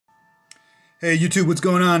Hey YouTube, what's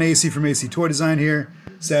going on? AC from AC Toy Design here.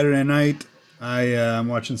 Saturday night, I'm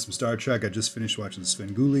watching some Star Trek. I just finished watching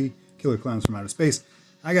Svengoolie, Killer Clowns from Outer Space.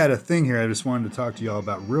 I got a thing here I just wanted to talk to y'all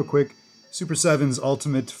about real quick. Super7's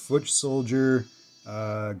Ultimate Foot Soldier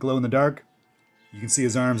Glow in the Dark. You can see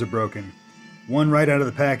his arms are broken. One right out of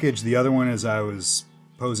the package, the other one as I was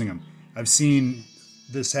posing him. I've seen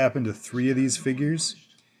this happen to 3 of these figures.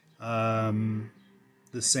 The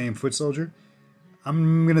same foot soldier.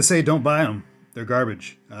 I'm gonna say don't buy them. They're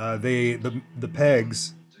garbage. The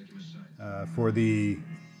pegs for the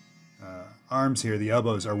arms here, the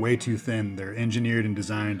elbows, are way too thin. They're engineered and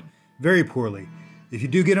designed very poorly. If you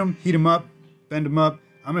do get them, heat them up, bend them up.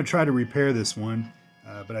 I'm gonna try to repair this one,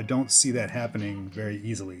 but I don't see that happening very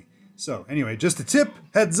easily. So anyway, just a tip,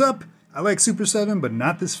 heads up. I like Super 7, but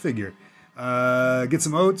not this figure. Get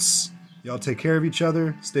some oats. Y'all take care of each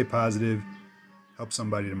other. Stay positive. Help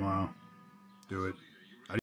somebody tomorrow. Do it.